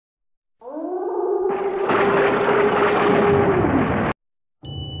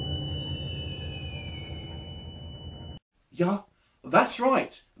Yeah, that's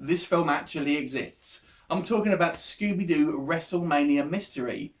right. This film actually exists. I'm talking about Scooby-Doo WrestleMania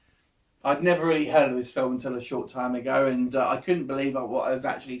Mystery. I'd never really heard of this film until a short time ago, and I couldn't believe what I was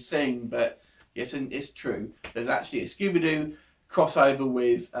actually seeing. But yes, it's true. There's actually a Scooby-Doo crossover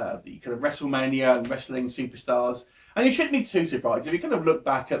with the kind of WrestleMania and Wrestling Superstars. And you shouldn't be too surprised. If you kind of look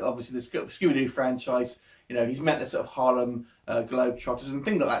back at, obviously, the Scooby-Doo franchise, you know, he's met the sort of Harlem Globetrotters and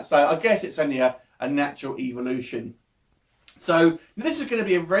things like that. So I guess it's only a natural evolution. So this is going to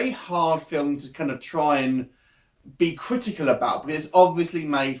be a very hard film to kind of try and be critical about, because it's obviously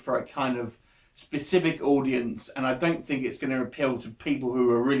made for a kind of specific audience, and I don't think it's going to appeal to people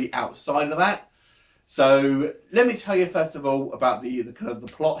who are really outside of that. So let me tell you first of all about the kind of the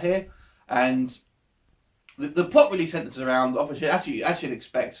plot here. And the plot really centers around, obviously, as you'd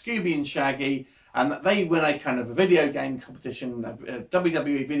expect, Scooby and Shaggy, and they win a kind of a video game competition, a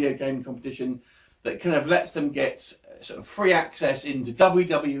WWE video game competition that kind of lets them get sort of free access into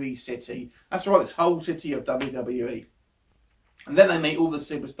WWE City. That's right, this whole city of WWE. And then they meet all the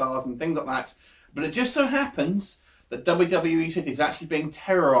superstars and things like that. But it just so happens that WWE City is actually being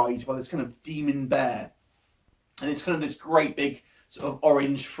terrorised by this kind of demon bear. And it's kind of this great big sort of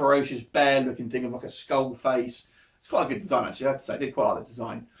orange ferocious bear looking thing with like a skull face. It's quite a good design actually, I have to say. I did quite like the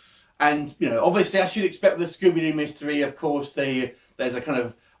design. And, you know, obviously as you'd expect with the Scooby-Doo mystery, of course, there's a kind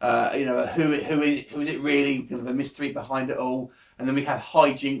of you know, who is it really, kind of a mystery behind it all. And then we have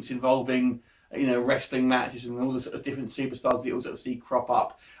hijinks involving, you know, wrestling matches and all the sort of different superstars that you sort of see crop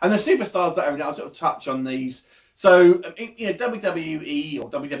up. And the superstars that I'll sort of touch on these. So, you know, WWE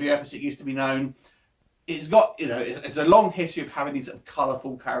or WWF as it used to be known, it's got, you know, it's a long history of having these sort of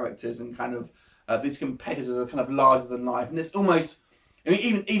colourful characters and kind of these competitors are kind of larger than life. And it's almost, I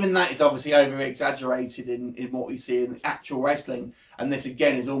mean, even that is obviously over-exaggerated in what we see in actual wrestling, and this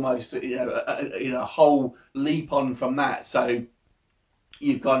again is almost, you know, a whole leap on from that. So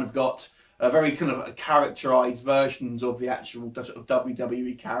you've kind of got a very kind of characterised versions of the actual sort of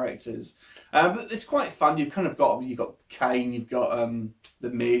WWE characters, but it's quite fun. You've kind of got Kane, you've got the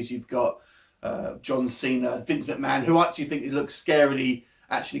Miz, you've got John Cena, Vince McMahon, who I actually think it looks scarily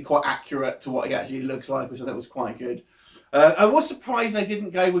actually quite accurate to what he actually looks like, which I thought was quite good. I was surprised they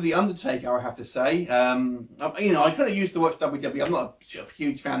didn't go with The Undertaker, I have to say. You know, I kind of used to watch WWE. I'm not a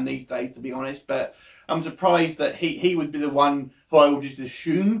huge fan these days, to be honest, but I'm surprised that he would be the one who I would just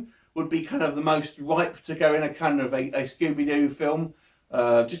assume would be kind of the most ripe to go in a kind of a Scooby-Doo film,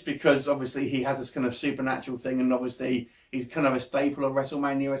 just because obviously he has this kind of supernatural thing, and obviously he's kind of a staple of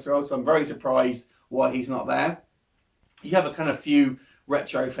WrestleMania as well, so I'm very surprised why he's not there. You have a kind of few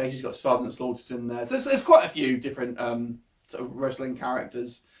retro faces. You've got Sergeant Slaughter's in there. So there's quite a few different sort of wrestling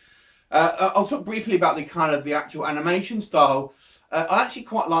characters. I'll talk briefly about the actual animation style. I actually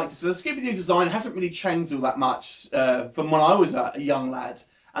quite liked it. So the Scooby-Doo design hasn't really changed all that much from when I was a young lad.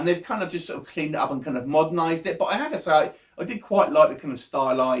 And they've kind of just sort of cleaned it up and kind of modernised it. But I have to say, I did quite like the kind of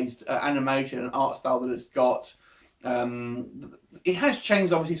stylised animation and art style that it's got. It has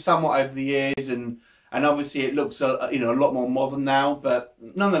changed obviously somewhat over the years, and obviously it looks you know, a lot more modern now, but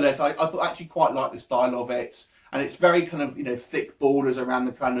nonetheless I thought I actually quite like the style of it, and it's very kind of, you know, thick borders around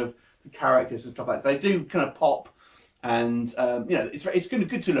the kind of the characters and stuff like that. They do kind of pop, and you know, it's kind of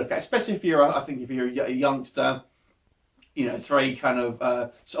good to look at, especially if you're I think if you're a youngster. You know, it's very kind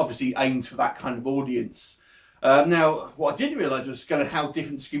of it's obviously aimed for that kind of audience. Now, what I didn't realise was kind of how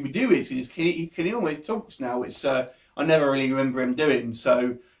different Scooby-Doo is. He always talks now, which I never really remember him doing.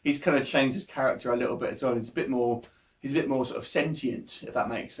 So he's kind of changed his character a little bit as well. He's a bit more sort of sentient, if that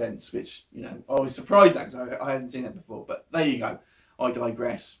makes sense. Which, you know, I was surprised at because I hadn't seen that before. But there you go. I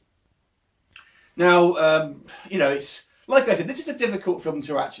digress. Now, you know, it's like I said, this is a difficult film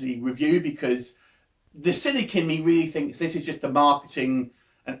to actually review because the cynic in me really thinks this is just a marketing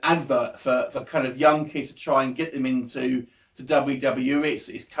and advert for kind of young kids to try and get them into WWE.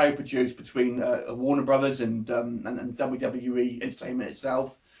 It's co-produced between Warner Brothers and the WWE Entertainment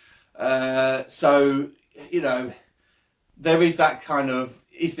itself. So, you know, there is that kind of,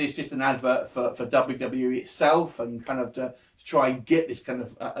 is this just an advert for WWE itself, and kind of to try and get this kind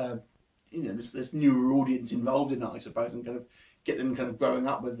of, you know, this newer audience involved in it, I suppose, and kind of get them kind of growing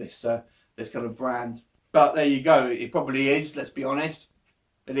up with this this kind of brand. But there you go. It probably is. Let's be honest.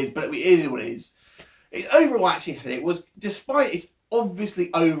 It is, but it is what it is. Overall, actually, it was, despite its obviously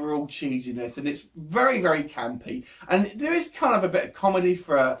overall cheesiness, and it's very, very campy, and there is kind of a bit of comedy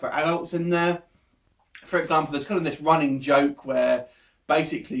for adults in there. For example, there's kind of this running joke where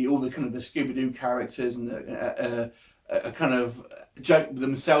basically all the kind of the Scooby-Doo characters and the kind of joke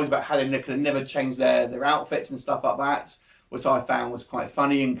themselves about how they kind of never change their outfits and stuff like that, which I found was quite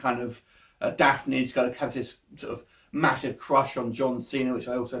funny, and kind of Daphne's got to have this sort of massive crush on John Cena, which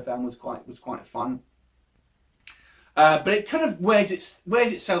I also found was quite fun. But it kind of wears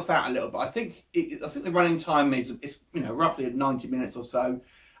itself out a little bit. I think the running time is roughly 90 minutes or so,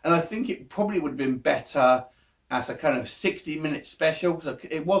 and I think it probably would have been better as a kind of 60-minute special, because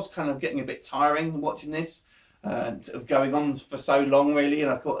it was kind of getting a bit tiring watching this, of going on for so long really,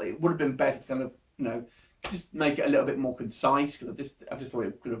 and I thought it would have been better to kind of just make it a little bit more concise, because I just thought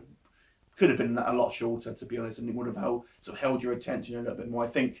it could have been a lot shorter, to be honest, and it would have held your attention a little bit more. I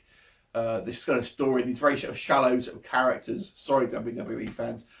think this kind of story, these very sort of shallow sort of characters, sorry WWE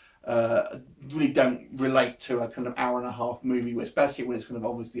fans, really don't relate to a kind of hour-and-a-half movie, especially when it's kind of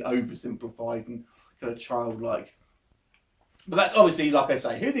obviously oversimplified and kind of childlike. But that's obviously, like I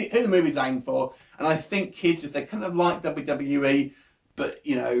say, who the movie's aimed for. And I think kids, if they kind of like WWE, but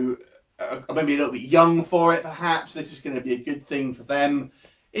are maybe a little bit young for it, perhaps this is going to be a good thing for them.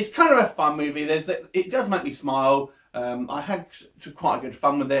 It's kind of a fun movie. It does make me smile. I had quite a good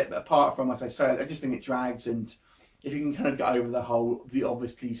fun with it, but apart from, as I say, I just think it drags. And if you can kind of get over the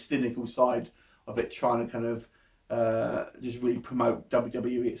obviously cynical side of it, trying to kind of just really promote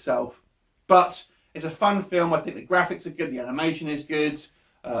WWE itself. But it's a fun film. I think the graphics are good, the animation is good,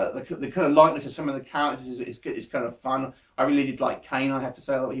 the kind of likeness of some of the characters is good. It's kind of fun. I really did like Kane. I have to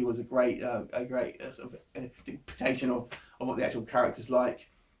say that he was a great sort of interpretation of what the actual character's like.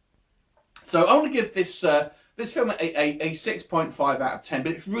 So I'm going to give this film a 6.5 out of 10,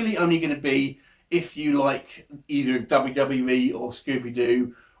 but it's really only going to be if you like either WWE or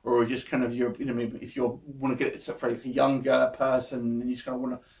Scooby-Doo, or just kind of if you want to get it for a younger person and you just kind of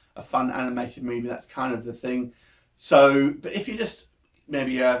want a fun animated movie, that's kind of the thing. So, but if you're just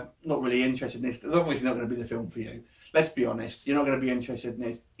maybe not really interested in this, it's obviously not going to be the film for you. Let's be honest, you're not going to be interested in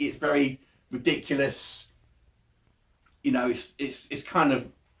this. It's very ridiculous. It's kind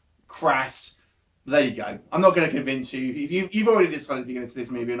of crass. There you go. I'm not going to convince you. If you've already decided if you're going to see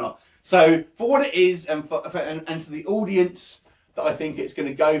this movie or not. So for what it is, and for the audience that I think it's going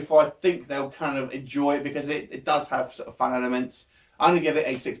to go for, I think they'll kind of enjoy it, because it does have sort of fun elements. I'm going to give it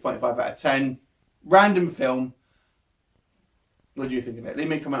a 6.5 out of 10. Random film. What do you think of it? Leave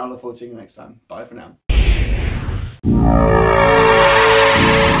me a comment. I look forward to seeing you next time. Bye for now.